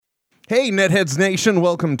Hey, Netheads Nation,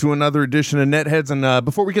 welcome to another edition of Netheads. And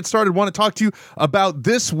before we get started, I want to talk to you about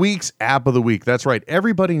this week's App of the Week. That's right.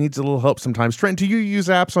 Everybody needs a little help sometimes. Trent, do you use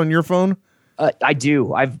apps on your phone? I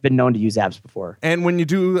do. I've been known to use apps before. And when you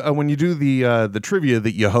do the trivia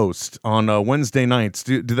that you host on Wednesday nights,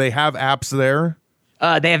 do they have apps there?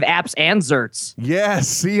 They have apps and Zerts. Yes.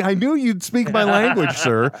 See, I knew you'd speak my language,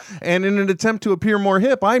 sir. And in an attempt to appear more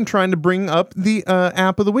hip, I'm trying to bring up the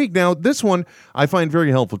app of the week. Now, this one I find very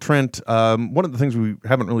helpful. Trent, one of the things we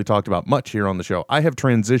haven't really talked about much here on the show, I have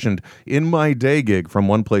transitioned in my day gig from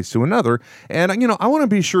one place to another. And, I want to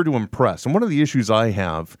be sure to impress. And one of the issues I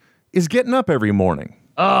have is getting up every morning.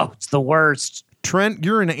 Oh, it's the worst. Trent,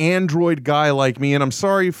 you're an Android guy like me, and I'm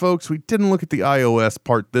sorry, folks, we didn't look at the iOS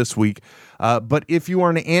part this week. But if you are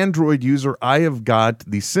an Android user, I have got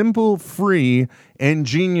the simple, free, and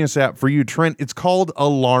genius app for you, Trent. It's called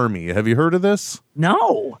Alarmy. Have you heard of this?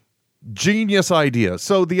 No. Genius idea.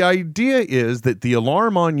 So the idea is that the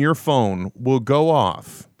alarm on your phone will go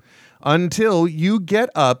off until you get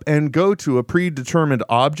up and go to a predetermined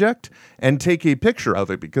object and take a picture of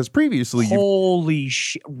it, because previously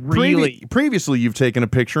really? Previously you've taken a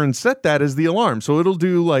picture and set that as the alarm. So it'll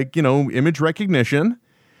do image recognition.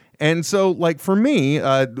 And so, for me,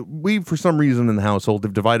 we, for some reason in the household,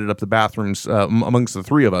 have divided up the bathrooms amongst the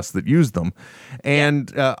three of us that use them.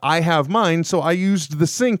 And I have mine, so I used the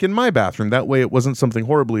sink in my bathroom. That way it wasn't something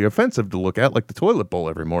horribly offensive to look at, like the toilet bowl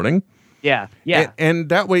every morning. Yeah. And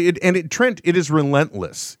that way, Trent, it is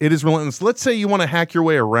relentless. It is relentless. Let's say you want to hack your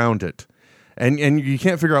way around it, and you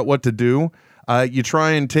can't figure out what to do. You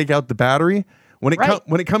try and take out the battery. When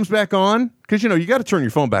it comes back on, because, you got to turn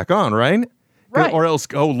your phone back on, right? Right. Or else,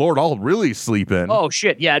 oh, Lord, I'll really sleep in. Oh,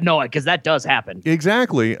 shit. Yeah, no, because that does happen.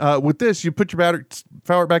 Exactly. With this, you put your battery,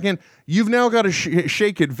 power it back in. You've now got to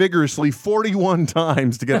shake it vigorously 41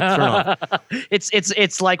 times to get it to turn off.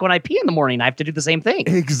 It's like when I pee in the morning, I have to do the same thing.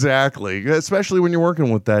 Exactly. Especially when you're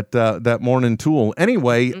working with that morning tool.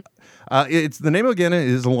 Anyway, it's the name again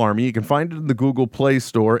is Alarmy. You can find it in the Google Play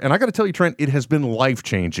Store. And I got to tell you, Trent, it has been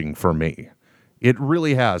life-changing for me. It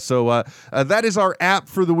really has. So that is our app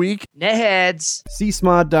for the week. Netheads.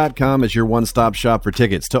 CSmod.com is your one-stop shop for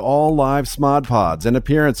tickets to all live Smod Pods and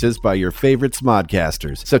appearances by your favorite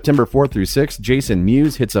Smodcasters. September 4th through 6th, Jason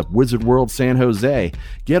Mewes hits up Wizard World San Jose.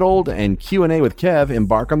 Get Old and Q&A with Kev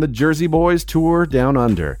embark on the Jersey Boys Tour Down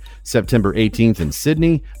Under. September 18th in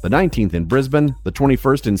Sydney, the 19th in Brisbane, the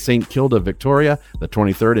 21st in St. Kilda, Victoria, the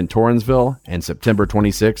 23rd in Torrensville, and September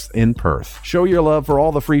 26th in Perth. Show your love for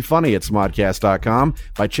all the free funny at Smodcast.com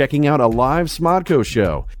by checking out a live Smodco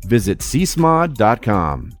show. Visit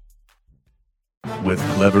csmod.com. With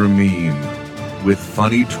clever meme, with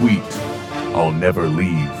funny tweet, I'll never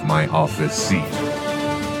leave my office seat.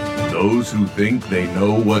 Those who think they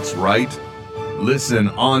know what's right, listen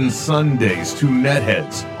on Sundays to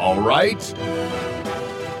Netheads, all right?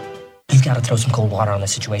 You've got to throw some cold water on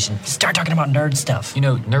this situation. Start talking about nerd stuff.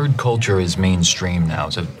 Nerd culture is mainstream now,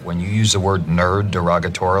 so when you use the word nerd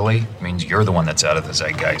derogatorily, it means you're the one that's out of the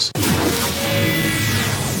zeitgeist.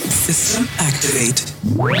 System activate.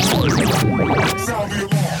 Sound the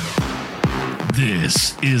alarm.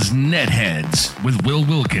 This is Netheads with Will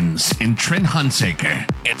Wilkins and Trent Hunsaker.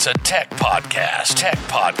 It's a tech podcast.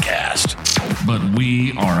 But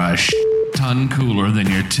we are a ton cooler than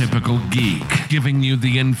your typical geek, giving you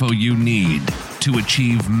the info you need to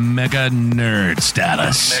achieve mega nerd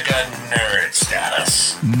status.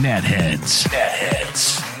 Netheads.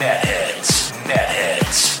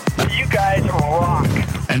 You guys rock.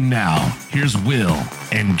 And now, here's Will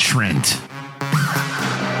and Trent.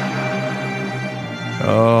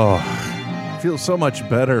 Oh, feels so much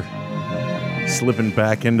better slipping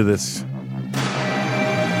back into this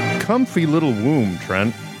comfy little womb,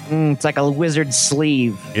 Trent. It's like a wizard's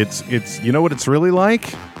sleeve. It's you know what it's really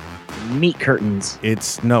like? Meat curtains.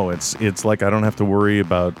 It's like I don't have to worry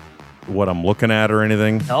about what I'm looking at or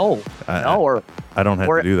anything. No, I don't have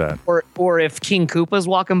to do that. Or if King Koopa's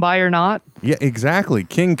walking by or not. Yeah, exactly.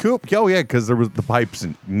 King Koop. Oh, yeah, because there was the pipes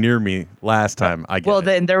near me last time.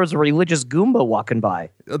 Then there was a religious Goomba walking by.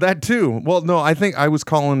 That too. Well, no, I think I was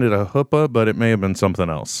calling it a hoopa, but it may have been something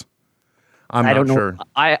else. I don't know. Sure.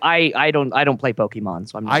 I don't play Pokemon,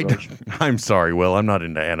 so I'm not really sure. I'm sorry, Will. I'm not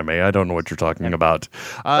into anime. I don't know what you're talking about.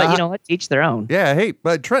 But you know what? Each their own. Yeah. Hey,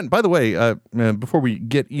 Trent. By the way, before we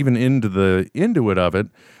get even into it of it,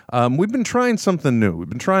 we've been trying something new. We've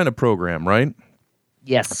been trying a program, right?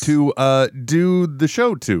 Yes. To do the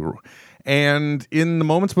show to, and in the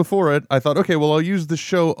moments before it, I thought, okay, well, I'll use the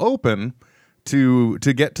show open to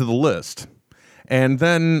get to the list. And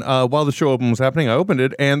then while the show open was happening, I opened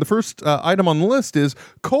it, and the first item on the list is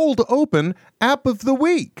Cold Open App of the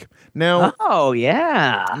Week. Now, Oh,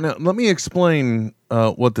 yeah. now let me explain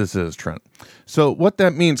what this is, Trent. So what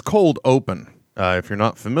that means, Cold Open, if you're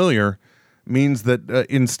not familiar, means that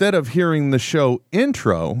instead of hearing the show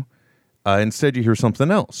intro, instead you hear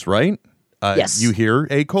something else, right? Yes. You hear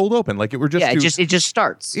a cold open, like it were just... Yeah, it just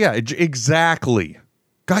starts. Yeah, exactly.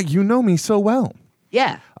 God, you know me so well.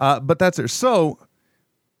 Yeah. But that's it. So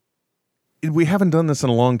we haven't done this in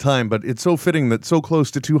a long time, but it's so fitting that so close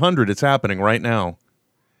to 200, it's happening right now.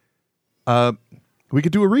 We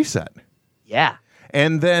could do a reset. Yeah.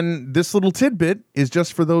 And then this little tidbit is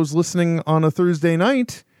just for those listening on a Thursday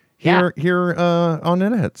night here on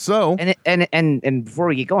Netheads. So And before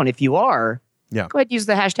we get going, if you are, go ahead and use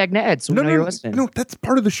the hashtag Netheads so we know you're listening. No, that's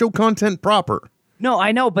part of the show content proper. No,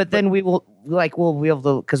 I know, but then we'll be able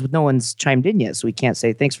to, because no one's chimed in yet, so we can't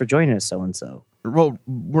say thanks for joining us, so and so. Well,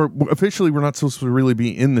 we're not supposed to really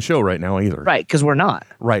be in the show right now either. Right, because we're not.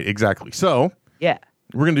 Right, exactly. So Yeah.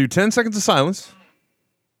 we're gonna do 10 seconds of silence.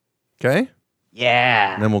 Okay.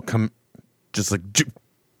 Yeah. And then we'll come, just like, got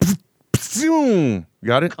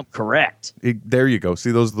it? I'm correct. There you go.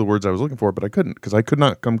 See, those are the words I was looking for, but I couldn't because I could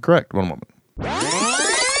not come correct. One moment.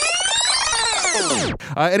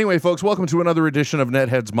 Anyway, folks, welcome to another edition of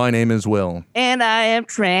Netheads. My name is Will. And I am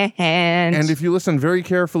Trent. And if you listen very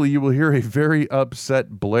carefully, you will hear a very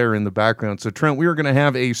upset Blair in the background. So, Trent, we are going to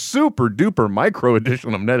have a super duper micro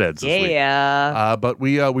edition of Netheads this week. Yeah. But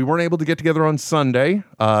we weren't able to get together on Sunday.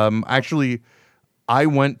 Actually, I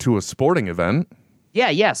went to a sporting event. Yeah,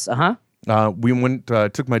 yes, uh-huh. We went,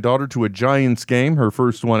 took my daughter to a Giants game, her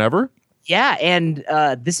first one ever. Yeah, and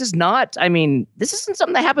this isn't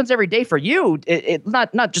something that happens every day for you. It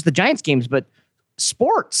not just the Giants games, but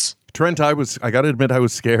sports. Trent, I got to admit, I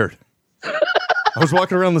was scared. I was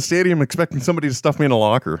walking around the stadium expecting somebody to stuff me in a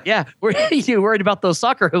locker. Yeah, you were worried about those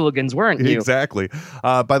soccer hooligans, weren't you? Exactly.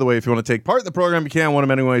 By the way, if you want to take part in the program, you can. One of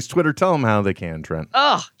many ways. Twitter, tell them how they can, Trent.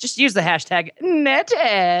 Oh, just use the hashtag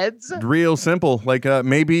Netheads. Real simple. Like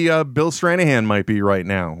maybe Bill Stranahan might be right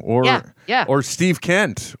now. Or yeah. Or Steve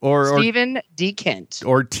Kent. Or Stephen D. Kent.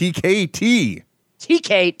 Or TKT.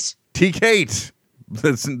 T-Kate. T-Kate.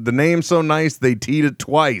 The name's so nice, they T'd it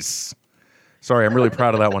twice. Sorry, I'm really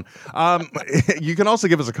proud of that one. You can also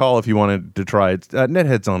give us a call if you wanted to try it.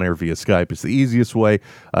 Netheads on air via Skype is the easiest way.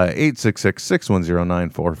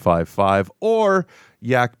 866-610-9455 or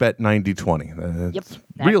YakBet9020. Yep.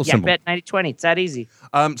 Real simple. YakBet9020. It's that easy.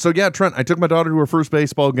 So yeah, Trent, I took my daughter to her first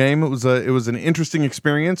baseball game. It was an interesting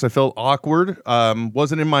experience. I felt awkward.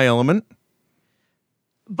 Wasn't in my element.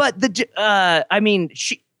 But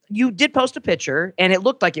you did post a picture, and it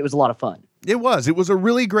looked like it was a lot of fun. It was a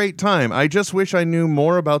really great time. I just wish I knew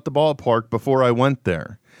more about the ballpark before I went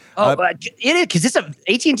there. It is, because it's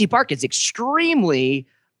AT&T Park is extremely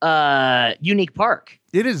unique park.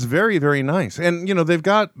 It is very, very nice. And, they've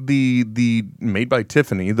got the made by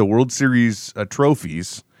Tiffany, the World Series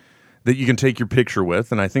trophies that you can take your picture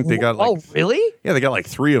with. And I think they got Oh, really? Yeah, they got like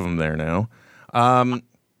 3 of them there now. And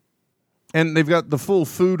they've got the full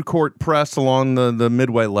food court press along the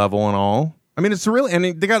midway level and all. I mean, it's really, and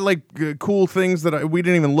they got like cool things that we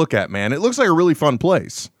didn't even look at, man. It looks like a really fun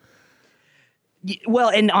place. Well,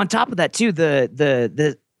 and on top of that too,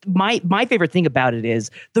 my favorite thing about it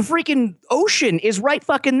is the freaking ocean is right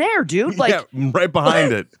fucking there, dude. Like, yeah, right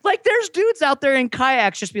behind it. Like, there's dudes out there in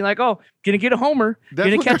kayaks just being like, "Oh, gonna get a homer,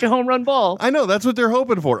 gonna catch a home run ball." I know, that's what they're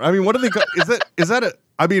hoping for. I mean, what do they call? Is that a?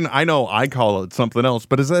 I mean, I know I call it something else,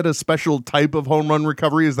 but is that a special type of home run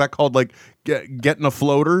recovery? Is that called like getting a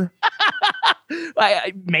floater?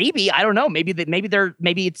 Maybe, I don't know. Maybe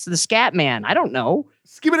it's the Scat Man. I don't know.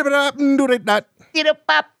 Skip it up and do it not. Yeah,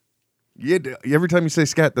 every time you say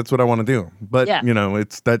scat, that's what I want to do. But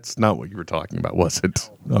that's not what you were talking about, was it?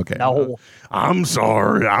 Okay. No. I'm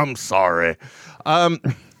sorry.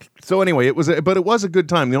 So anyway, it was a good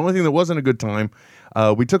time. The only thing that wasn't a good time,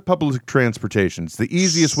 we took public transportation. It's the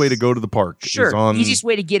easiest way to go to the park. Sure. Easiest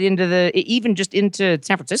way to get into even just into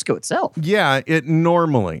San Francisco itself. Yeah, it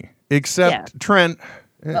normally. Except Trent.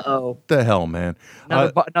 Uh-oh. The hell, man.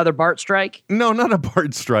 Another BART strike? No, not a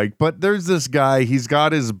BART strike, but there's this guy. He's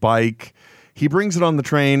got his bike. He brings it on the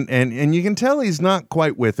train, and you can tell he's not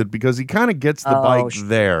quite with it because he kind of gets the bike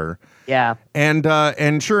there. Yeah.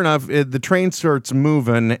 And sure enough, the train starts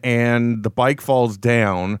moving, and the bike falls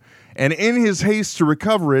down. And in his haste to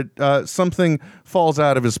recover it, something falls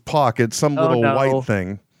out of his pocket, some little white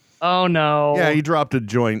thing. Oh no! Yeah, he dropped a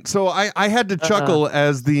joint. So I had to chuckle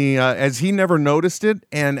as he never noticed it,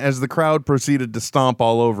 and as the crowd proceeded to stomp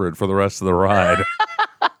all over it for the rest of the ride.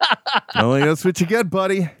 Well, that's what you get,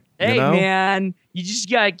 buddy. Hey, you know? man, you just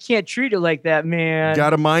can't treat it like that, man.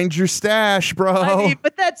 Gotta mind your stash, bro. I mean,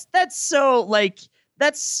 but that's so like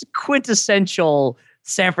that's quintessential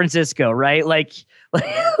San Francisco, right? Like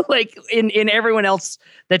in everyone else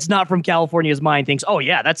that's not from California's mind thinks, oh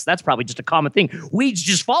yeah, that's probably just a common thing. Weeds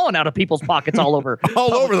just falling out of people's pockets all over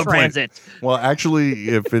All over the transit. place. Well, actually,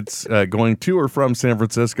 if it's going to or from San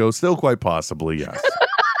Francisco, still quite possibly, yes.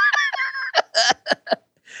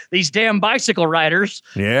 These damn bicycle riders.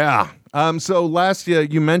 Yeah. So last year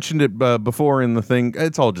you mentioned it before in the thing.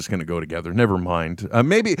 It's all just going to go together. Never mind.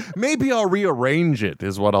 Maybe I'll rearrange it.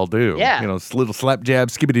 Is what I'll do. Yeah. You know, little slap jab,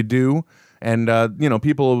 skibbity doo, and you know,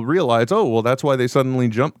 people will realize, oh, well, that's why they suddenly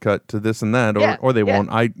jump cut to this and that, or they won't.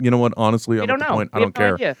 You know what? Honestly, I'm at the point. I don't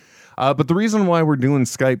care. But the reason why we're doing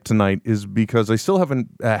Skype tonight is because I still haven't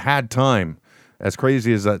had time. As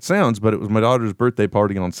crazy as that sounds, but it was my daughter's birthday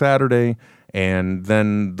party on Saturday, and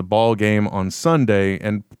then the ball game on Sunday.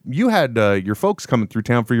 And you had your folks coming through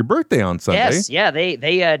town for your birthday on Sunday. Yes, yeah, they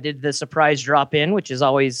did the surprise drop in, which is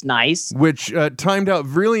always nice. Which timed out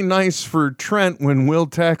really nice for Trent when Will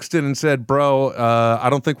texted and said, "Bro, I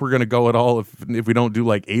don't think we're gonna go at all if we don't do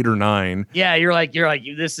like 8 or 9." Yeah, you're like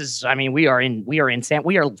this is. I mean, we are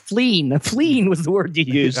fleeing. Fleeing was the word you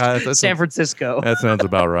used. San Francisco. That sounds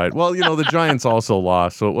about right. Well, you know, the Giants also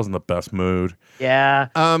lost, so it wasn't the best mood. Yeah.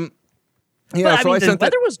 Yeah, but, so I the sent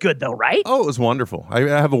weather was good though, right? Oh, it was wonderful. I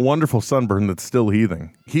have a wonderful sunburn that's still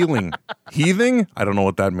healing. Heathing? I don't know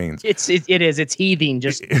what that means. It is. It's heaving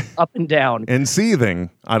just up and down. And seething?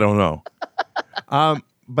 I don't know.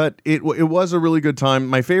 But it was a really good time.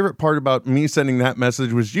 My favorite part about me sending that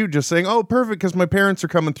message was you just saying, "Oh, perfect, because my parents are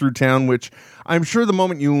coming through town," which I'm sure the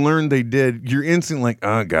moment you learned they did, you're instantly like,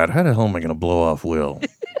 "Oh God, how the hell am I going to blow off Will?"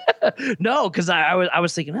 No, because I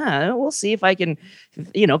was thinking, we'll see if I can,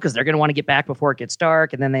 you know, because they're going to want to get back before it gets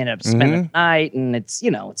dark, and then they end up spending the night, and it's,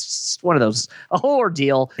 you know, it's one of those, a whole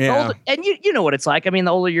ordeal. Yeah. And you know what it's like. I mean,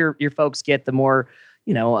 the older your folks get, the more,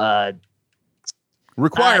 you know,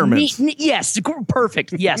 requirements. Yes,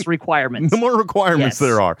 perfect. Yes, requirements. The more requirements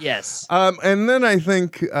there are. Yes. And then I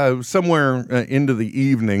think somewhere into the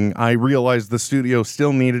evening, I realized the studio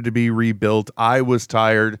still needed to be rebuilt. I was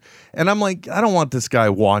tired. And I'm like, I don't want this guy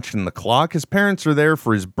watching the clock. His parents are there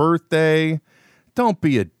for his birthday. Don't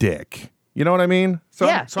be a dick. You know what I mean? No,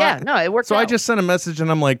 it worked out. So I just sent a message and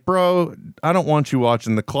I'm like, bro, I don't want you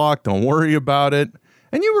watching the clock. Don't worry about it.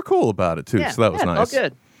 And you were cool about it, too. Yeah, So that was nice. All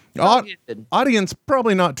good. Audience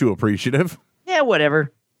probably not too appreciative. Yeah,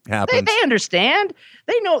 whatever. Happens. They understand.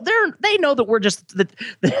 They know that we're just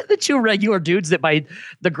the two regular dudes that by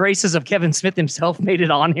the graces of Kevin Smith himself made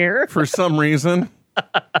it on here for some reason.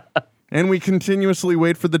 And we continuously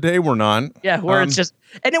wait for the day we're not. Yeah, where it's just,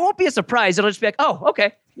 and it won't be a surprise. It'll just be like, oh,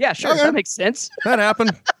 okay. Yeah, sure. Okay. That makes sense. That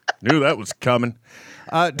happened. Knew that was coming.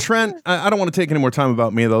 Trent, I don't want to take any more time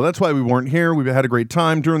about me, though. That's why we weren't here. We've had a great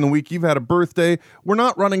time during the week. You've had a birthday. We're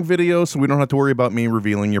not running video, so we don't have to worry about me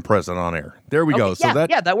revealing your present on air. There we go. Yeah, So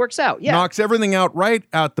that works out. Yeah. Knocks everything out right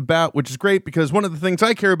out the bat, which is great because one of the things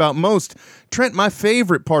I care about most, Trent, my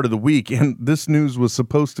favorite part of the week, and this news was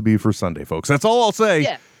supposed to be for Sunday, folks. That's all I'll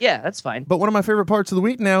say. Yeah, that's fine. But one of my favorite parts of the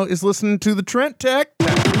week now is listening to the Trent Tech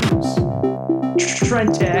News.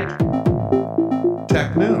 Trent Tech.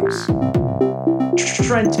 Tech News.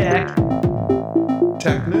 Trent Tech.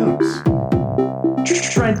 Tech News.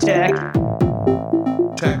 Trent Tech.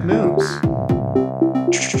 Tech News.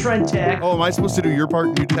 Trent Tech. Oh, am I supposed to do your part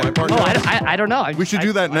and you do my part? Oh, I don't know. We should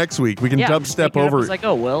do that next week. We can dubstep over. It's like,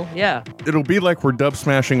 oh, Will, yeah. It'll be like we're dub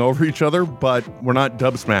smashing over each other, but we're not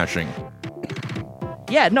dub smashing.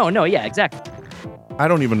 Yeah, no, yeah, exactly. I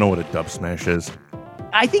don't even know what a dub smash is.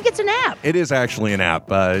 I think it's an app. It is actually an app.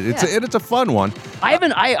 It's a fun one.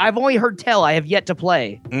 I've only heard tell. I have yet to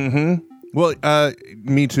play. Mm-hmm. Well,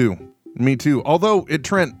 me too. Although,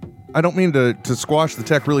 Trent, I don't mean to squash the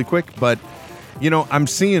tech really quick, but you know, I'm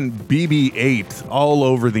seeing BB-8 all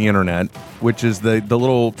over the internet, which is the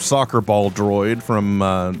little soccer ball droid from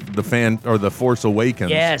the Force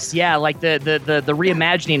Awakens. Yes, yeah, like the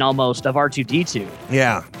reimagining almost of R2-D2.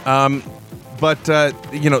 Yeah. But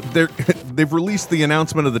you know, they've released the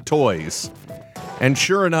announcement of the toys, and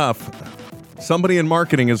sure enough, somebody in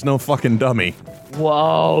marketing is no fucking dummy.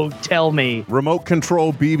 Whoa, tell me. Remote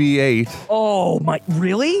control BB-8. Oh my,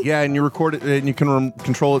 really? Yeah, and you record it, and you can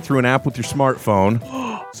control it through an app with your smartphone.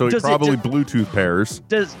 So it probably Bluetooth pairs.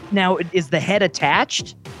 Is the head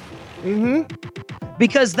attached? Mm-hmm.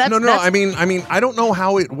 Because that's no. I mean, I don't know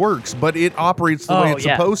how it works, but it operates the way it's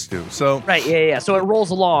supposed to. So right, yeah. So it rolls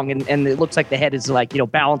along, and it looks like the head is like, you know,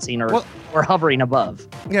 balancing or hovering above.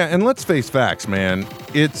 Yeah, and let's face facts, man.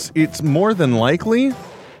 It's more than likely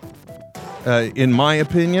in my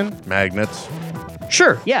opinion, magnets.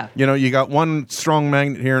 Sure, yeah. You know, you got one strong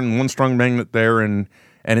magnet here and one strong magnet there, and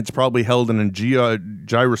it's probably held in a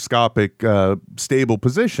gyroscopic stable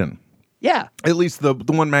position. Yeah. At least the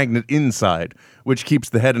one magnet inside, which keeps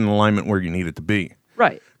the head in alignment where you need it to be.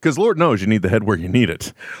 Right. Because Lord knows you need the head where you need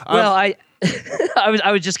it. Well, I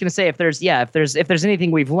was just gonna say if there's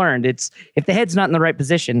anything we've learned, it's if the head's not in the right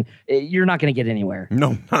position, you're not gonna get anywhere.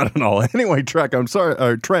 No, not at all. Anyway, Trent, I'm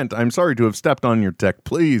sorry to have stepped on your tech.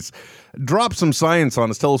 Please drop some science on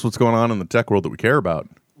us. Tell us what's going on in the tech world that we care about.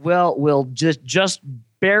 Well, we'll just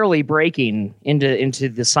barely breaking into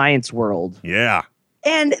the science world. Yeah.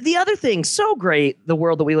 And the other thing, so great, the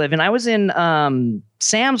world that we live in. I was in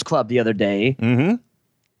Sam's Club the other day. Mm-hmm.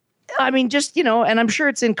 I mean, just, and I'm sure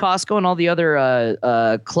it's in Costco and all the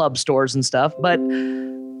other club stores and stuff, but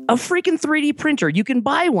a freaking 3D printer, you can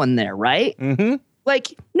buy one there, right? Mm-hmm.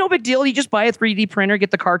 Like, no big deal. You just buy a 3D printer, get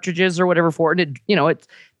the cartridges or whatever for it. And it's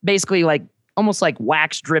basically like almost like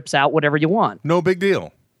wax drips out whatever you want. No big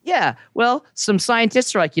deal. Yeah. Well, some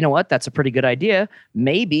scientists are like, you know what? That's a pretty good idea.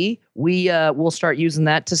 Maybe we'll start using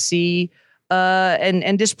that to see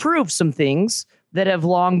and disprove some things that have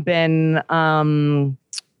long been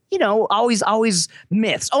always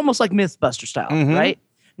myths, almost like Mythbuster style, right?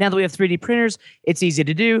 Now that we have 3D printers, it's easy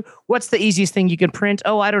to do. What's the easiest thing you can print?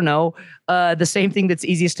 Oh, I don't know. The same thing that's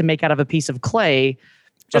easiest to make out of a piece of clay.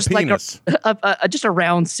 Just a penis. Like just a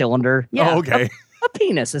round cylider. Yeah. Oh, okay. A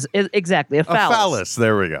penis is exactly a phallus. A phallus.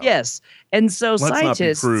 There we go. Yes. And so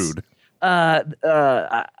scientists not be crude. At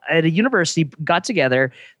a university got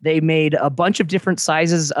together. They made a bunch of different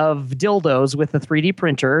sizes of dildos with a 3D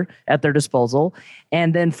printer at their disposal.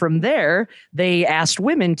 And then from there, they asked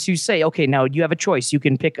women to say, okay, now you have a choice. You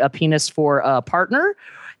can pick a penis for a partner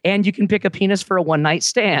and you can pick a penis for a one-night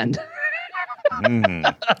stand.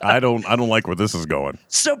 I don't like where this is going.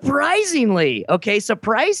 Surprisingly,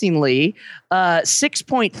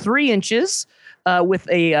 6.3 inches with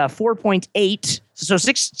a 4.8, so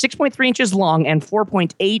 6.3 inches long and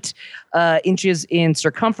 4.8 inches in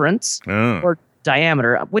circumference or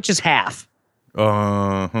diameter, which is half.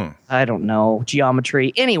 I don't know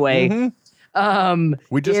geometry. Anyway,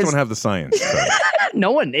 we just don't have the science.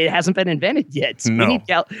 It hasn't been invented yet. No.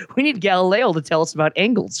 We need Galileo to tell us about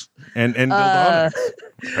angles and dildonics,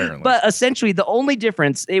 apparently. But essentially, the only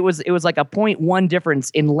difference it was like a 0.1 difference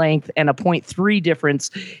in length and a 0.3 difference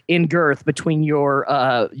in girth between your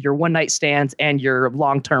one night stands and your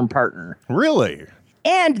long term partner. Really?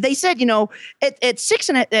 And they said, at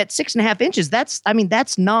 6.5 inches, that's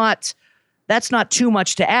not too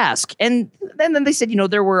much to ask. And then they said,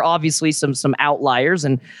 there were obviously some outliers.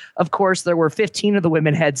 And of course, there were 15 of the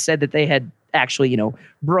women had said that they had actually,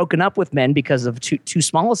 broken up with men because of too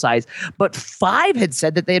small a size. But 5 had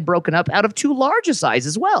said that they had broken up out of too large a size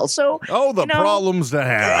as well. So, problems to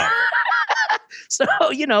have. So,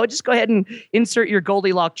 just go ahead and insert your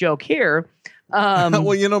Goldilocks joke here. Well,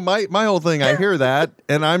 my whole thing, I hear that,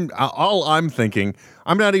 and I'm thinking,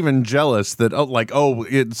 I'm not even jealous that,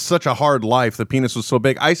 it's such a hard life. The penis was so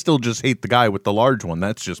big. I still just hate the guy with the large one.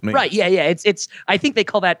 That's just me. Right. Yeah. It's, I think they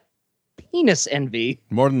call that penis envy.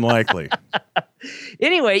 More than likely.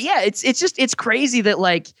 Anyway. Yeah. It's crazy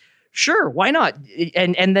that sure, why not?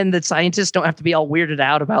 And then the scientists don't have to be all weirded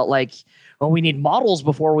out about we need models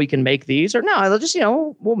before we can make these, or no, they'll just,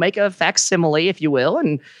 we'll make a facsimile, if you will,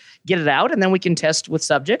 and get it out, and then we can test with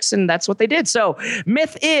subjects, and that's what they did. So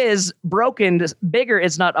myth is broken. Bigger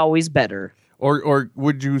is not always better. Or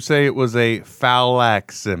would you say it was a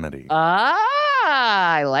phallaximity?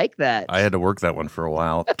 I like that. I had to work that one for a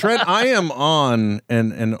while. Trent, I am on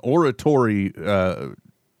an oratory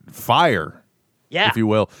fire, if you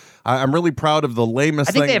will. I'm really proud of the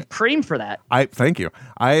lamest thing. I think they have cream for that. Thank you.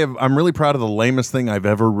 I'm really proud of the lamest thing I've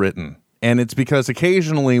ever written. And it's because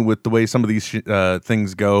occasionally with the way some of these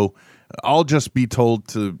things go, I'll just be told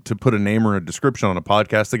to put a name or a description on a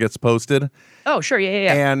podcast that gets posted. Oh, sure.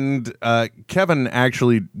 Yeah. And Kevin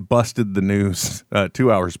actually busted the news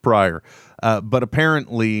 2 hours prior. But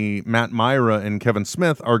apparently Matt Myra and Kevin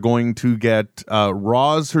Smith are going to get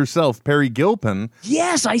Roz herself, Perry Gilpin.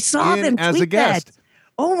 Yes, I saw them as tweet a guest. that.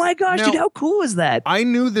 Oh my gosh, Now, dude, how cool is that? I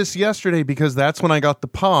knew this yesterday because that's when I got the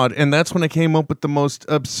pod, and that's when I came up with the most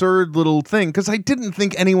absurd little thing, because I didn't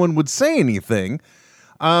think anyone would say anything.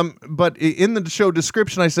 But in the show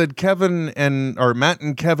description, I said Matt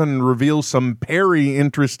and Kevin reveal some Perry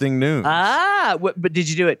interesting news. But did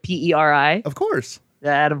you do it P-E-R-I? Of course.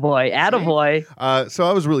 Attaboy. So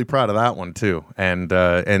I was really proud of that one too,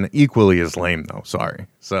 and equally as lame though. Sorry.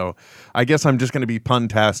 So I guess I'm just going to be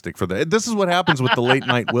puntastic for that. This is what happens with the late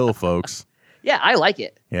night Will, folks. Yeah, I like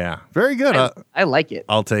it. Yeah, very good. I like it.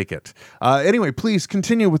 I'll take it. Anyway, please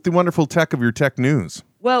continue with the wonderful tech of your tech news.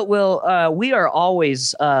 Well, Will, we are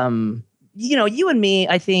always, you and me,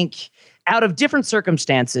 I think, out of different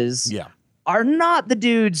circumstances, are not the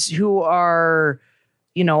dudes who are,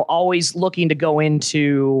 always looking to go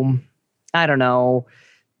into, I don't know,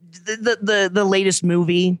 the latest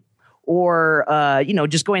movie or,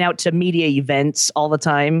 just going out to media events all the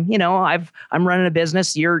time. I'm running a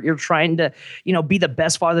business. You're trying to, be the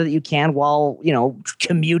best father that you can while,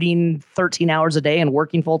 commuting 13 hours a day and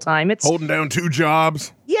working full time. It's holding down 2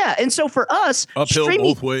 jobs. Yeah. And so for us, uphill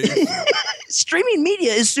both ways. Streaming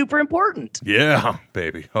media is super important. Yeah,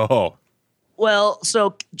 baby. Oh. Well,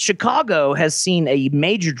 so Chicago has seen a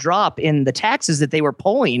major drop in the taxes that they were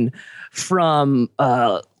pulling from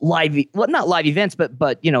not live events,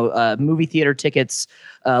 but movie theater tickets,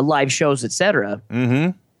 live shows, etc.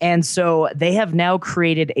 Mm-hmm. And so they have now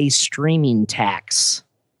created a streaming tax.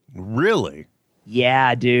 Really?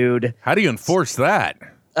 Yeah, dude. How do you enforce that?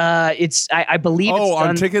 I believe. Oh, it's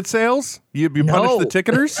on ticket sales? You punish the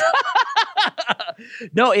ticketers?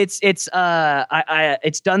 No, it's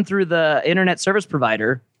done through the internet service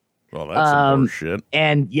provider. Well, that's some shit.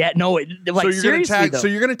 And So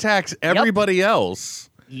you're gonna tax everybody else.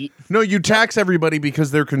 No, you tax everybody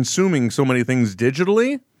because they're consuming so many things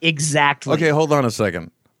digitally. Exactly. Okay, hold on a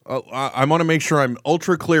second. I want to make sure I'm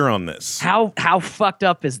ultra clear on this. How fucked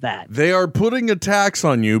up is that? They are putting a tax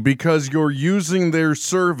on you because you're using their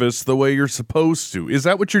service the way you're supposed to. Is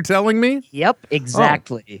that what you're telling me? Yep,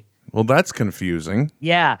 exactly. Oh. Well, that's confusing.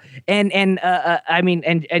 Yeah, and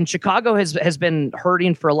Chicago has been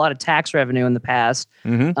hurting for a lot of tax revenue in the past.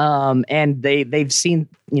 Mm-hmm. And they've seen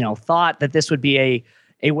thought that this would be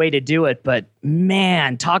a way to do it, but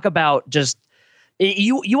man, talk about just.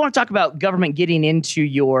 You want to talk about government getting into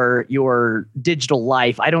your digital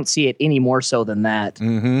life. I don't see it any more so than that.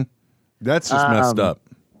 Mm-hmm. That's just messed up.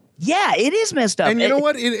 Yeah, it is messed up. And you know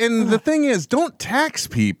what? And the thing is, don't tax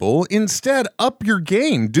people. Instead, up your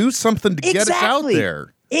game. Do something to get us out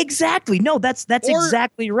there. Exactly. No, that's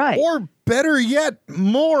exactly right. Or better yet,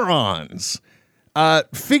 morons.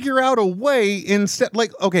 Figure out a way instead.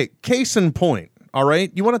 Like, okay, case in point. All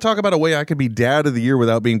right. You want to talk about a way I could be dad of the year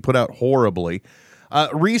without being put out horribly?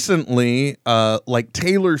 Recently,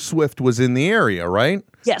 Taylor Swift was in the area, right?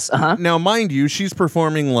 Yes. Uh-huh. Now, mind you, she's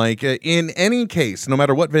performing in any case, no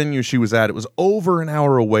matter what venue she was at, it was over an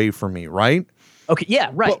hour away from me, right? Okay.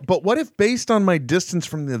 Yeah. Right. But what if, based on my distance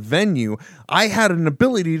from the venue, I had an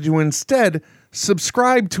ability to instead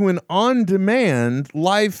subscribe to an on-demand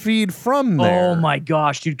live feed from there? Oh my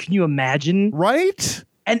gosh, dude! Can you imagine? Right?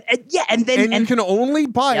 And you can only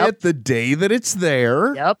buy it the day that it's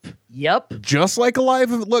there. Yep. Just like a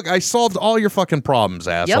live. Look, I solved all your fucking problems,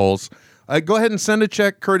 assholes. Go ahead and send a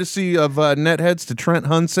check courtesy of Netheads to Trent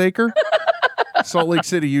Hunsaker, Salt Lake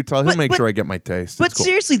City, Utah. He'll make sure I get my taste. But cool.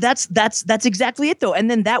 Seriously, that's exactly it though. And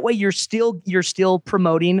then that way you're still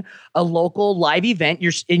promoting a local live event.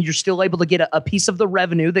 You're still able to get a piece of the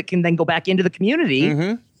revenue that can then go back into the community.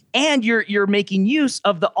 Mm-hmm. And you're making use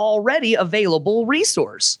of the already available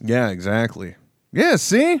resource. Yeah, exactly. Yeah,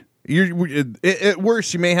 see? At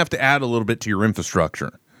worst, you may have to add a little bit to your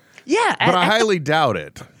infrastructure. Yeah. But I highly doubt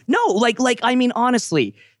it. No,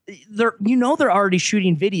 honestly, they're already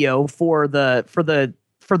shooting video for the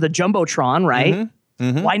Jumbotron, right? Mm-hmm.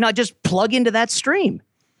 Mm-hmm. Why not just plug into that stream?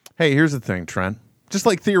 Hey, here's the thing, Trent. Just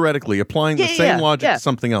like theoretically, applying the same logic to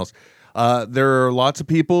something else. There are lots of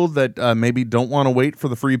people that maybe don't want to wait for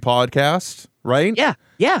the free podcast, right?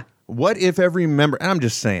 Yeah. What if every member, I'm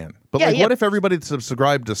just saying, but what if everybody that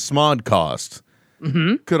subscribed to Smodcast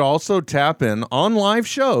could also tap in on live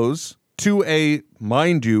shows to a,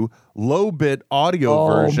 mind you, low-bit audio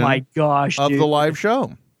version of the live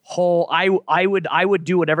show? I would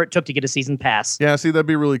do whatever it took to get a season pass. Yeah, see, that'd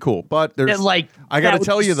be really cool. But there's I got to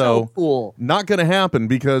tell you though, cool. Not going to happen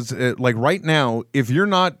because right now, if you're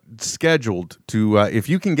not scheduled to, if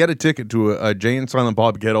you can get a ticket to a Jay and Silent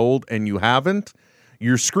Bob Get Old and you haven't,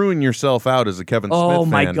 you're screwing yourself out as a Kevin Smith fan. Oh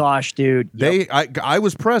my gosh, dude! I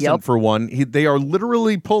was present for one. They are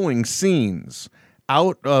literally pulling scenes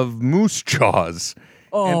out of Moose Jaws.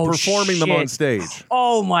 And performing them on stage.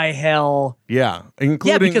 Oh my hell! Yeah,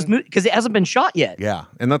 including because it hasn't been shot yet. Yeah,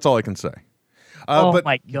 and that's all I can say.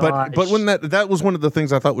 My gosh! But when that was one of the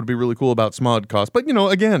things I thought would be really cool about Smodcast. But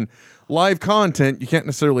again, live content, you can't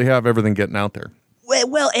necessarily have everything getting out there.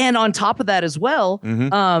 Well, and on top of that as well,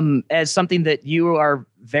 as something that you are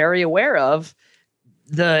very aware of,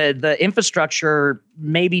 the infrastructure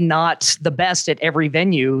maybe not the best at every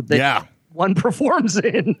venue that one performs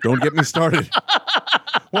in. Don't get me started.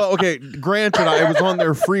 Well, okay. Granted, I was on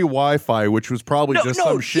their free Wi-Fi, which was probably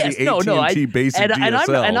some shitty AT&T basic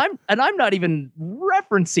DSL. And I'm not even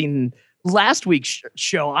referencing last week's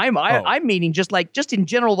show. I'm meaning just in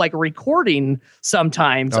general, like recording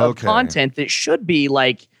sometimes of content that should be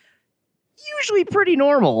like usually pretty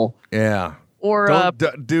normal. Yeah. Or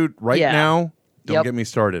dude, now. Don't get me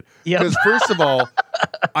started. Because first of all,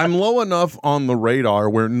 I'm low enough on the radar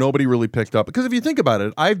where nobody really picked up. Because if you think about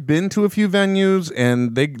it, I've been to a few venues,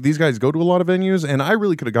 and these guys go to a lot of venues, and I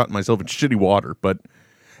really could have gotten myself in shitty water. But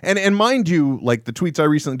and mind you, like the tweets I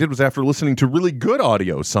recently did was after listening to really good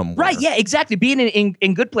audio somewhere. Right? Yeah, exactly. Being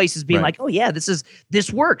in good places, being like, oh yeah, this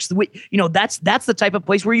works. That's the type of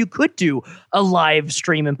place where you could do a live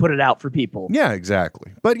stream and put it out for people. Yeah,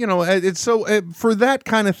 exactly. But it's so for that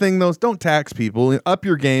kind of thing, those don't tax people. Up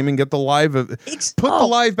your game and get the live. The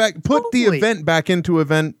live back. Put the event back into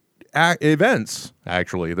events.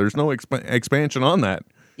 Actually, there's no expansion on that.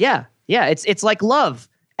 Yeah. It's like love.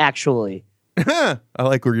 Actually. I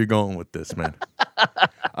like where you're going with this, man.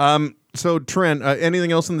 So Trent,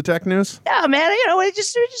 anything else in the tech news? Yeah, man.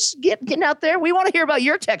 Just getting out there. We want to hear about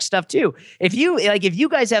your tech stuff too. If you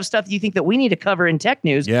guys have stuff you think that we need to cover in tech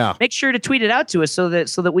news, make sure to tweet it out to us so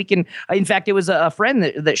that we can. In fact, it was a friend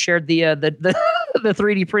that shared the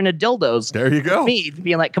 3D printed dildos. There you go. Me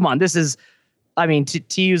being like, come on, this is,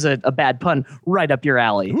 to use a bad pun, right up your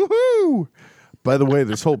alley. Woohoo! By the way,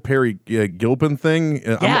 this whole Perry Gilpin thing,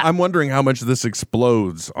 I'm wondering how much this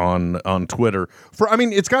explodes on Twitter.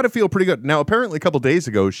 It's got to feel pretty good. Now, apparently a couple days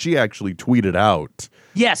ago, she actually tweeted out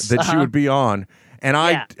that she would be on. And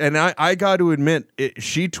I got to admit,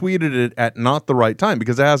 she tweeted it at not the right time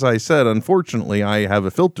because, as I said, unfortunately, I have a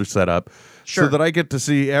filter set up so that I get to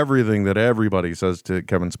see everything that everybody says to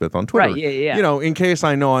Kevin Smith on Twitter. Right, yeah. In case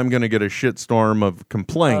I know I'm going to get a shitstorm of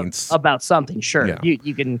complaints about something. Sure, yeah.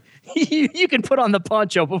 you can you can put on the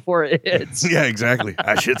poncho before it hits. Yeah, exactly.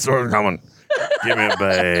 A shitstorm coming. Give me a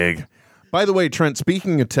bag. By the way, Trent,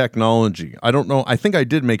 speaking of technology, I don't know. I think I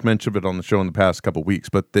did make mention of it on the show in the past couple of weeks,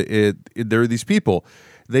 but there are these people.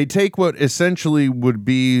 They take what essentially would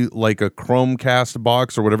be like a Chromecast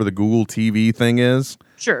box or whatever the Google TV thing is.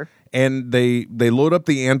 Sure. And they load up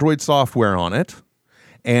the Android software on it,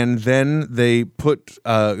 and then they put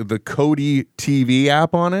the Kodi TV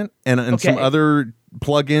app on it and some other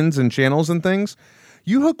plugins and channels and things.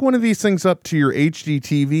 You hook one of these things up to your HD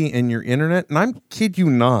TV and your internet, and I'm kid you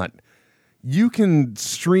not, you can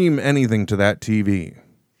stream anything to that TV.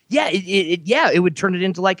 Yeah, it would turn it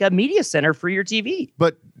into like a media center for your TV.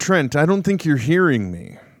 But Trent, I don't think you're hearing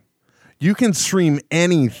me. You can stream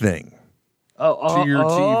anything. To your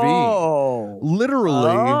TV.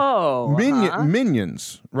 Literally,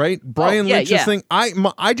 Minions, right? Brian Lynch's thing.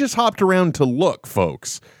 I just hopped around to look,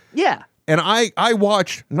 folks. Yeah. And I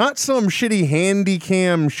watched not some shitty handy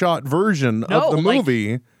cam shot version of the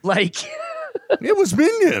movie. It was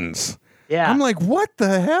Minions. Yeah. I'm like, what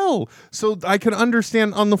the hell? So I can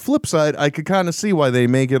understand on the flip side, I could kind of see why they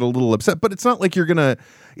may get a little upset, but it's not like you're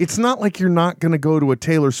not gonna go to a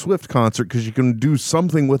Taylor Swift concert because you can do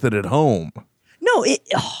something with it at home. No,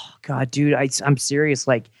 God, dude, I'm serious.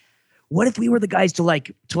 Like, what if we were the guys to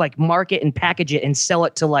market and package it and sell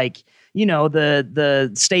it to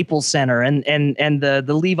the Staples Center and the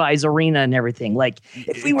Levi's Arena and everything? Like,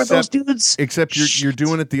 if we were those dudes. Except you're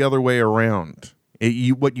doing it the other way around.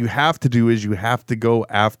 What you have to do is you have to go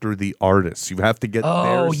after the artists. You have to get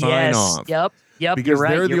their sign off. Yep. Because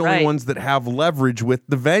they're the only right. ones that have leverage with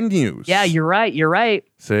the venues. Yeah, you're right.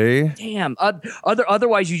 See? Damn.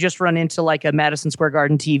 Otherwise, you just run into like a Madison Square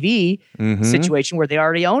Garden TV situation where they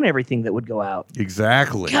already own everything that would go out.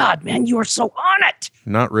 Exactly. God, man, you are so on it.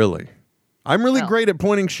 Not really. I'm really great at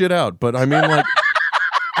pointing shit out, but I mean, like,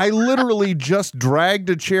 I literally just dragged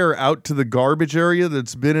a chair out to the garbage area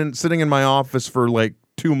that's been sitting in my office for like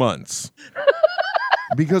 2 months.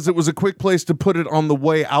 Because it was a quick place to put it on the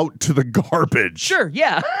way out to the garbage. Sure,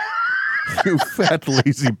 yeah. You fat,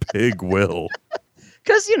 lazy pig, Will.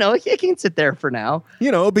 Because, it can sit there for now.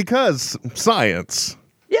 Because science.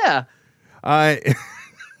 Yeah.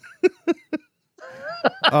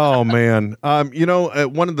 Oh, man.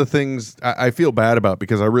 One of the things I feel bad about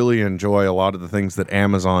because I really enjoy a lot of the things that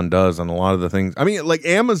Amazon does and a lot of the things. I mean, like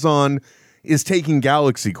Amazon is taking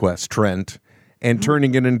Galaxy Quest, Trent, and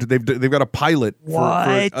turning it into they've got a pilot for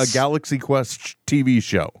a Galaxy Quest TV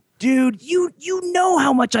show. Dude, you know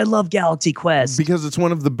how much I love Galaxy Quest because it's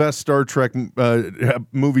one of the best Star Trek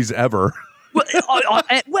movies ever.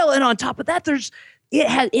 And on top of that,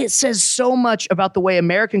 it says so much about the way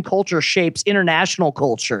American culture shapes international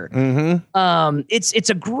culture. Mm-hmm. It's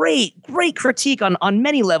a great critique on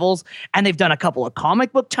many levels, and they've done a couple of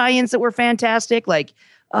comic book tie-ins that were fantastic. Like,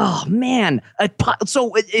 Oh man!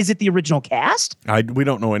 So is it the original cast? We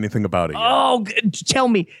don't know anything about it yet. Oh, tell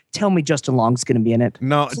me, Justin Long's going to be in it.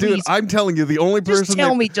 No, Please. dude, I'm telling you, the only person. Just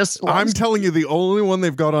tell me, Justin Long. I'm telling you, the only one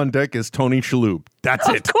they've got on deck is Tony Shalhoub. That's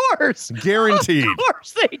it. Of course, guaranteed. Of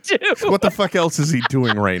course they do. What the fuck else is he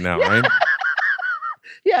doing right now? Right?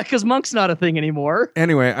 Yeah, because Monk's not a thing anymore.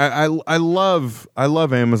 Anyway, I love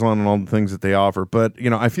Amazon and all the things that they offer, but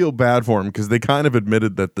I feel bad for them because they kind of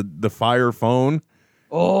admitted that the Fire phone.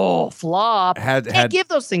 Oh, flop. Can't give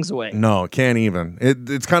those things away. No, can't even.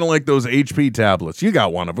 It's kind of like those HP tablets. You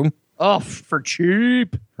got one of them. Oh, for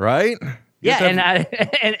cheap. Right? Yeah,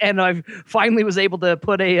 and I finally was able to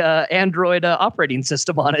put a Android operating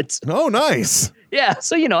system on it. Oh, nice. Yeah,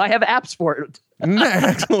 so I have apps for it.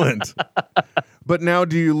 Excellent. But now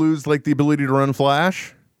do you lose like the ability to run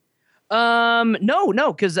Flash? No,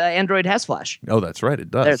 because Android has Flash. Oh, that's right,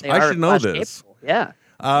 it does. I should know this. Capable. Yeah.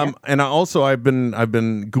 And I've been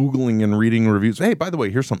Googling and reading reviews. Hey, by the way,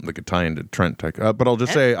 here's something that could tie into Trent Tech. But I'll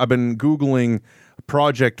just say I've been Googling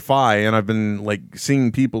Project Fi, and I've been like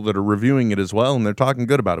seeing people that are reviewing it as well, and they're talking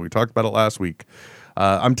good about it. We talked about it last week.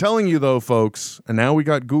 I'm telling you though, folks, and now we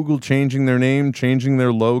got Google changing their name, changing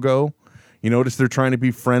their logo. You notice they're trying to be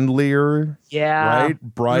friendlier. Yeah. Right?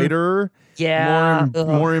 Brighter. Yeah.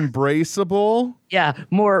 More embraceable. Yeah.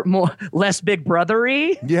 More less Big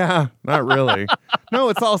Brothery. Yeah, not really. No,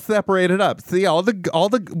 it's all separated up. See, all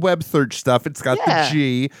the web search stuff, it's got the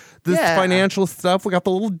G. This financial stuff, we got the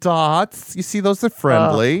little dots. You see, those are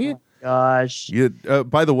friendly. Oh, gosh.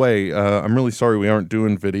 By the way, I'm really sorry we aren't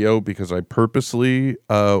doing video because I purposely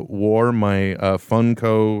wore my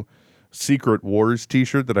Funko Secret Wars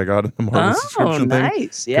t-shirt that I got in the Marvel subscription thing.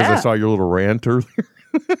 Nice. Yeah. Because I saw your little rant earlier.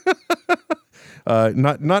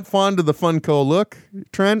 Not fond of the Funko look,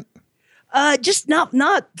 Trent? Just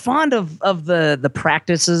not fond of the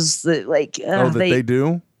practices that they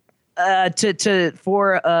do?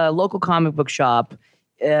 For a local comic book shop,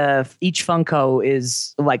 each Funko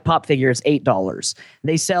is like pop figure is $8.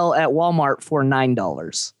 They sell at Walmart for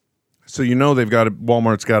 $9. So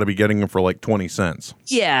Walmart's got to be getting them for like 20 cents.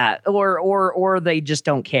 Yeah, or they just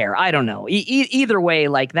don't care. I don't know. Either way,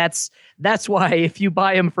 like that's why if you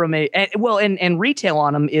buy them from and retail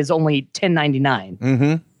on them is only $10.99.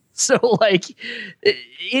 Mm-hmm. So like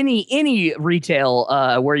any retail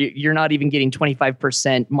where you're not even getting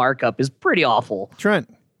 25% markup is pretty awful.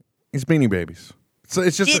 Trent, it's Beanie Babies. So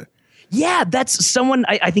it's just. Yeah, that's someone.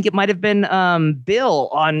 I think it might have been Bill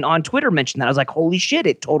on Twitter mentioned that. I was like, holy shit,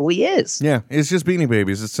 it totally is. Yeah, it's just Beanie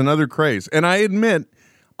Babies. It's another craze. And I admit,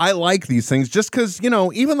 I like these things just because,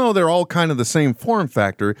 even though they're all kind of the same form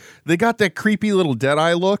factor, they got that creepy little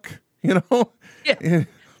Deadeye look, Yeah.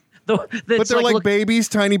 But they're like babies,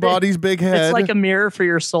 tiny bodies, big head. It's like a mirror for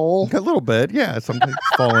your soul. A little bit, yeah. Sometimes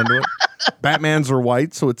fall into it. Batman's are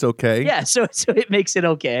white, so it's okay. Yeah, so it makes it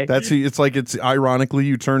okay. It's ironically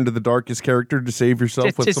you turn to the darkest character to save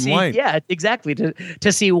yourself with some light. Yeah, exactly.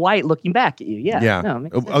 To see White looking back at you. Yeah. Yeah. No,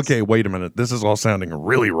 okay, wait a minute. This is all sounding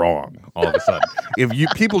really wrong all of a sudden. If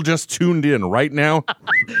people just tuned in right now,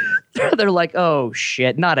 they're like, oh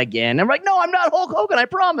shit, not again. I'm like, no, I'm not Hulk Hogan, I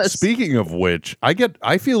promise. Speaking of which,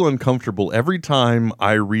 I feel uncomfortable every time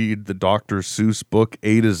I read the Dr. Seuss book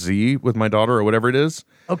A to Z with my daughter or whatever it is.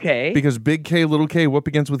 Okay. Because big K, little K, what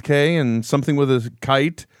begins with K and something with a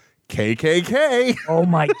kite, KKK. Oh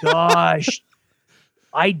my gosh.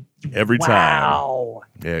 Every time.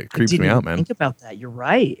 Yeah, it creeps me out, man. Think about that. You're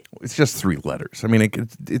right. It's just 3 letters. I mean, it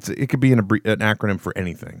could be an acronym for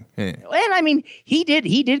anything. And I mean, he did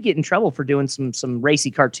get in trouble for doing some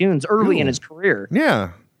racy cartoons early in his career.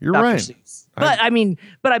 Yeah, you're right. Seuss. But I mean,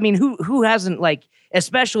 who hasn't, like,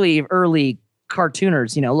 especially early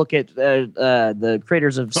cartooners? Look at the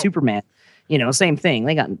creators of Superman. Same thing.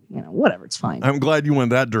 They got, whatever. It's fine. I'm glad you went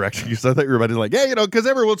that direction because I thought everybody's like, yeah, because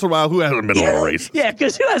every once in a while, who hasn't been a little racist? Yeah,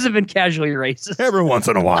 because who hasn't been casually racist? Every once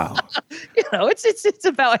in a while. It's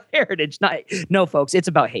about heritage. No, folks, it's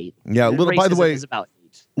about hate. Yeah, by the way, it's about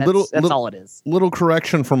hate. That's all it is. Little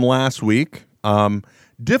correction from last week.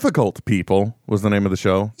 Difficult People was the name of the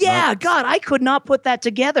show. Yeah, God, I could not put that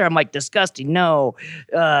together. I'm like, disgusting. No.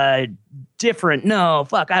 Different. No.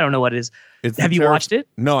 Fuck, I don't know what it is. Have you watched it?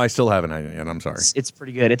 No, I still haven't yet. I'm sorry. It's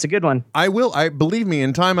pretty good. It's a good one. I will. Believe me.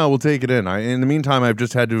 In time, I will take it in. In the meantime, I've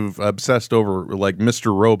just had to have obsessed over like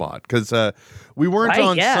Mr. Robot because we weren't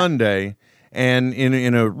on Sunday, and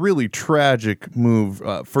in a really tragic move.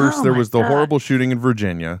 First, there was the horrible shooting in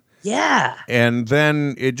Virginia. Yeah. And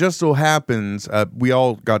then it just so happens we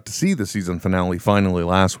all got to see the season finale finally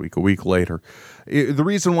last week, a week later. The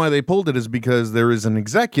reason why they pulled it is because there is an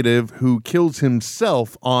executive who kills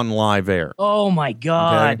himself on live air. Oh, my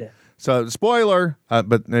God. Okay? So spoiler,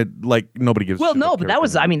 but like nobody gives. Well, a shit no, about but that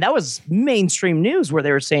was, character I mean, that was mainstream news where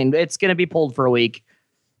they were saying it's going to be pulled for a week.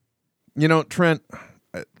 You know, Trent,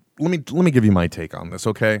 let me give you my take on this,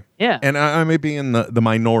 okay? Yeah. And I may be in the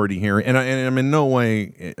minority here, and I'm in no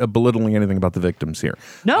way belittling anything about the victims here.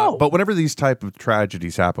 No. But whenever these type of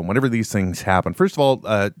tragedies happen, whenever these things happen, first of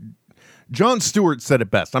all, Jon Stewart said it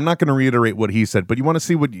best. I'm not going to reiterate what he said, but you want to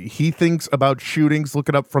see what he thinks about shootings? Look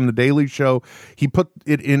it up from The Daily Show. He put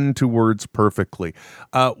it into words perfectly.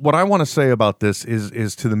 What I want to say about this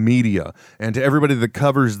is to the media and to everybody that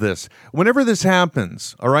covers this. Whenever this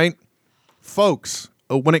happens, all right, folks,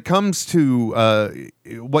 when it comes to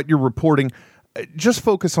what you're reporting, just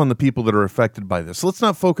focus on the people that are affected by this. Let's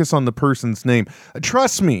not focus on the person's name.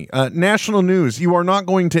 Trust me, national news, you are not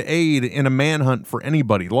going to aid in a manhunt for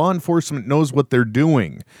anybody. Law enforcement knows what they're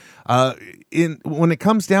doing. When it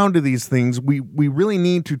comes down to these things, we really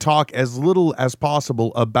need to talk as little as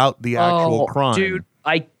possible about the actual crime. Dude,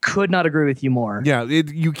 I could not agree with you more. Yeah,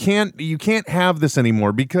 you can't have this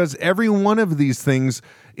anymore because every one of these things,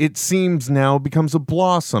 it seems now, becomes a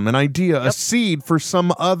blossom, an idea, a seed for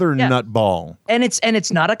some other nutball. And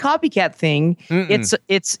it's not a copycat thing. Mm-mm.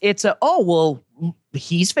 It's a, oh, well,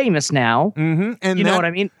 he's famous now. Mm-hmm. And you know what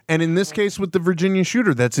I mean? And in this case with the Virginia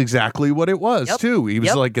shooter, that's exactly what it was, too. He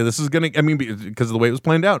was like, this is going to, I mean, because of the way it was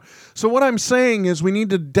planned out. So what I'm saying is we need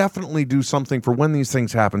to definitely do something for when these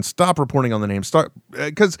things happen. Stop reporting on the name. Start,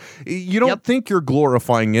 because you don't think you're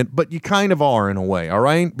glorifying it, but you kind of are in a way, all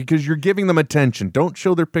right? Because you're giving them attention. Don't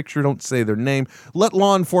show their picture. Don't say their name. Let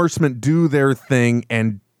law enforcement do their thing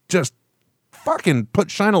and just fucking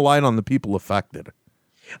shine a light on the people affected.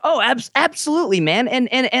 Oh, absolutely, man. And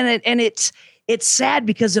it's sad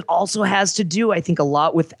because it also has to do, I think, a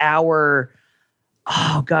lot with our,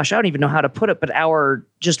 oh gosh, I don't even know how to put it, but our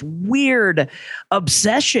just weird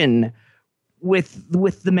obsession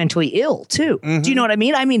with the mentally ill too. Mm-hmm. Do you know what I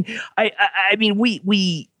mean? I mean, I mean,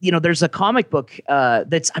 we you know, there's a comic book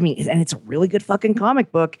that's, I mean, and it's a really good fucking comic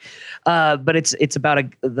book, but it's about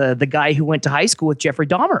the guy who went to high school with Jeffrey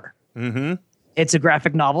Dahmer. Mm-hmm. It's a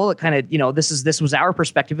graphic novel that kind of, you know, this was our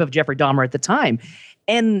perspective of Jeffrey Dahmer at the time.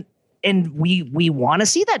 And we want to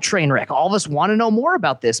see that train wreck. All of us want to know more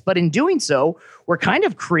about this. But in doing so, we're kind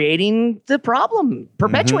of creating the problem,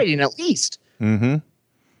 perpetuating at least. Mm-hmm.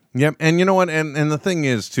 Yep. And you know what? And the thing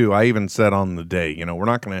is, too, I even said on the day, you know, we're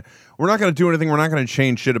not gonna do anything. We're not gonna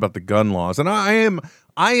change shit about the gun laws. And I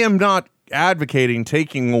am not advocating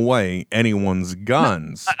taking away anyone's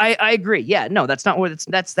guns. No, I agree. Yeah, no, that's not what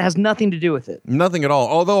that has nothing to do with it. Nothing at all.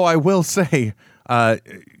 Although I will say, I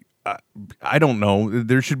don't know.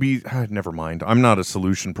 There should be. Never mind. I'm not a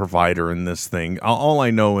solution provider in this thing. All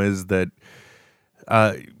I know is that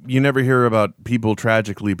you never hear about people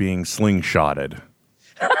tragically being slingshotted.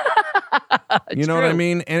 You know what I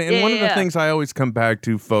mean? And one of the things I always come back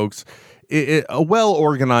to, folks, a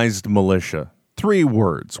well-organized militia. 3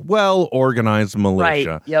 words: well-organized militia.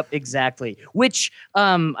 Right. Yep. Exactly. Which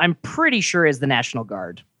I'm pretty sure is the National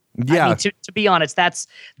Guard. Yeah. I mean, to be honest, that's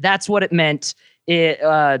what it meant.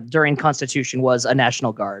 During Constitution was a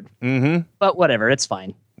National Guard. Mm-hmm. But whatever, it's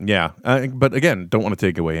fine. Yeah, but again, don't want to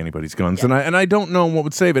take away anybody's guns, and I don't know what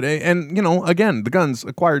would save it. And you know, again, the guns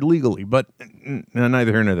acquired legally, but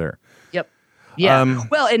neither here nor there. Yep. Yeah.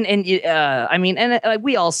 Well, and I mean, and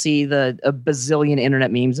we all see a bazillion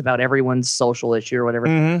internet memes about everyone's social issue or whatever.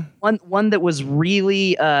 Mm-hmm. One that was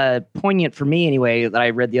really poignant for me, anyway, that I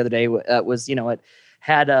read the other day was, you know, it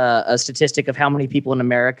had a statistic of how many people in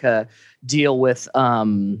America deal with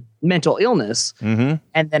mental illness. Mm-hmm.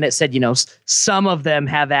 And then it said, you know, some of them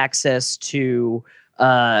have access to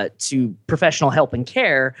professional help and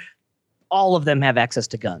care. All of them have access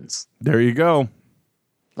to guns. There you go.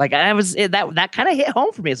 Like that kind of hit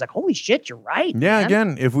home for me. It's like, holy shit, you're right. Yeah. Man.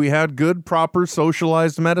 Again, if we had good, proper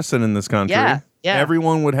socialized medicine in this country,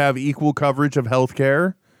 everyone would have equal coverage of health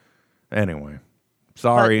care. Anyway.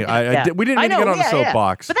 Sorry, we didn't mean to get on a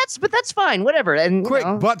soapbox. Yeah. But that's fine. Whatever. And quick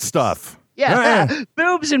butt stuff. Yeah,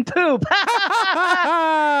 boobs and poop.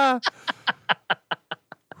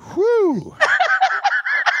 Whew.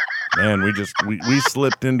 Man, we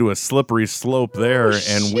slipped into a slippery slope there,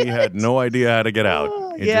 and we had no idea how to get out.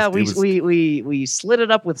 We slid it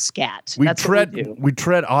up with scat. We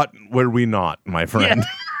tread ought where we not, my friend.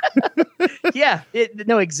 Yeah,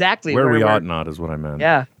 no, exactly. Where we ought not is what I meant.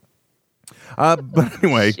 Yeah. But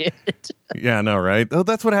anyway, yeah, no, right? Oh,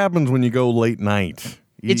 that's what happens when you go late night.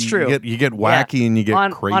 It's true. You get wacky and you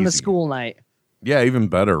get crazy. On a school night. Yeah, even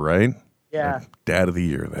better, right? Yeah. Dad of the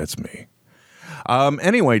year, that's me.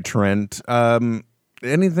 Anyway, Trent,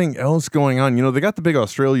 anything else going on? You know, they got the big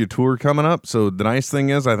Australia tour coming up, so the nice thing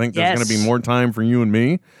is I think there's going to be more time for you and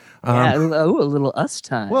me. Yeah, a little us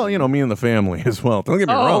time. Well, me and the family as well. Don't get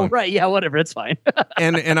me wrong. Oh, right. Yeah, whatever. It's fine.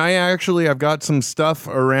 and I've got some stuff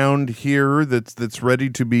around here that's ready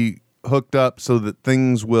to be hooked up so that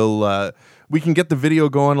things will we can get the video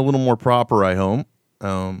going a little more proper, I hope.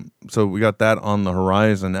 So we got that on the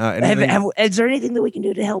horizon. Is there anything that we can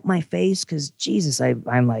do to help my face? Because Jesus,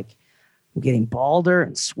 I'm getting balder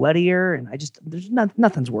and sweatier, and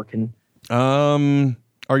nothing's working.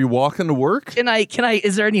 Are you walking to work? Can I?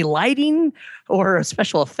 Is there any lighting or a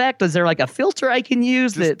special effect? Is there like a filter I can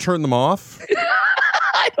use Just turn them off?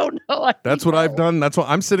 I don't know. That's what I've done. That's why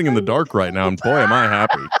I'm sitting in the dark right now, and boy, am I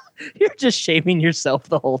happy. You're just shaming yourself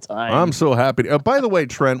the whole time. I'm so happy. By the way,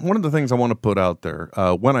 Trent, one of the things I want to put out there,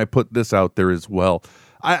 when I put this out there as well,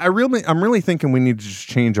 I'm really thinking we need to just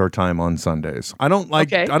change our time on Sundays.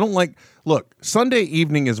 Look, Sunday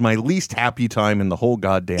evening is my least happy time in the whole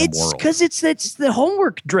goddamn world. Because it's the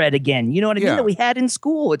homework dread again. You know what I mean? That we had in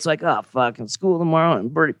school. It's like, oh, fucking school tomorrow,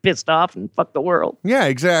 and pretty pissed off and fuck the world. Yeah,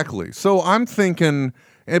 exactly. So I'm thinking,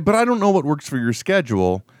 but I don't know what works for your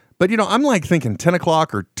schedule. But, I'm like thinking 10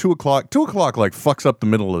 o'clock or 2 o'clock. 2 o'clock like fucks up the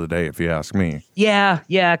middle of the day, if you ask me. Yeah,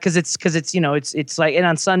 because it's it's like, and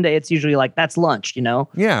on Sunday it's usually like that's lunch,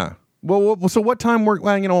 Yeah. Well, so what time work?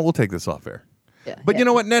 Well, we'll take this off air. Yeah, but you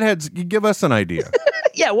know what, Netheads, you give us an idea.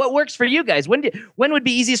 Yeah, what works for you guys? When would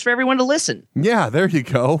be easiest for everyone to listen? Yeah, there you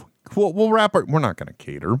go. We'll wrap our. We're not going to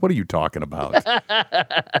cater. What are you talking about?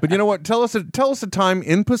 But you know what? Tell us a time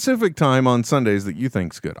in Pacific time on Sundays that you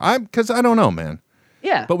think's good. Because I don't know, man.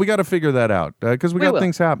 Yeah. But we got to figure that out because we got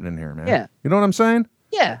things happening here, man. Yeah. You know what I'm saying?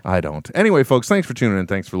 Yeah. I don't. Anyway, folks, thanks for tuning in.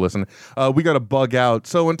 Thanks for listening. We got to bug out.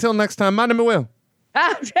 So until next time, my name is Will.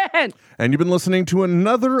 I'm Jen. And you've been listening to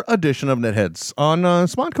another edition of Netheads on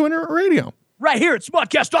Smodco Internet Radio. Right here at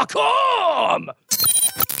smodcast.com.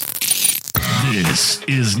 This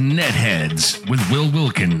is Netheads with Will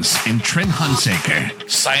Wilkins and Trent Hunsaker.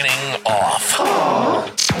 Signing off.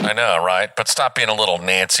 I know, right? But stop being a little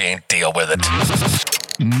Nancy and deal with it.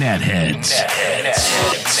 Netheads.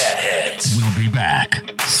 We'll be back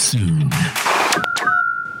soon.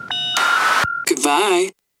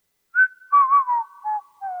 Goodbye.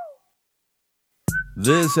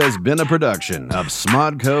 This has been a production of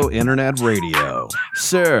Smodco Internet Radio.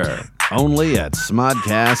 Sir, only at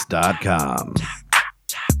smodcast.com.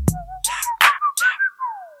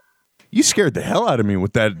 You scared the hell out of me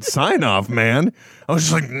with that sign off, man. I was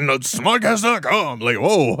just like, no, smodcast.com. Like,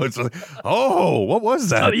 whoa. It's like, what was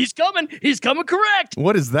that? Oh, he's coming. He's coming correct.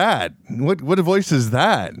 What is that? What voice is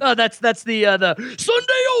that? Oh, that's the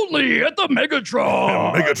Sunday only at the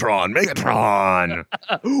Megatron. Megatron.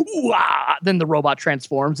 Wah! Then the robot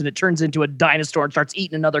transforms and it turns into a dinosaur and starts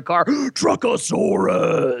eating another car.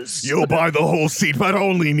 Truckosaurus. You'll buy the whole seat, but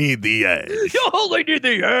only need the edge. You only need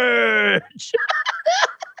the edge.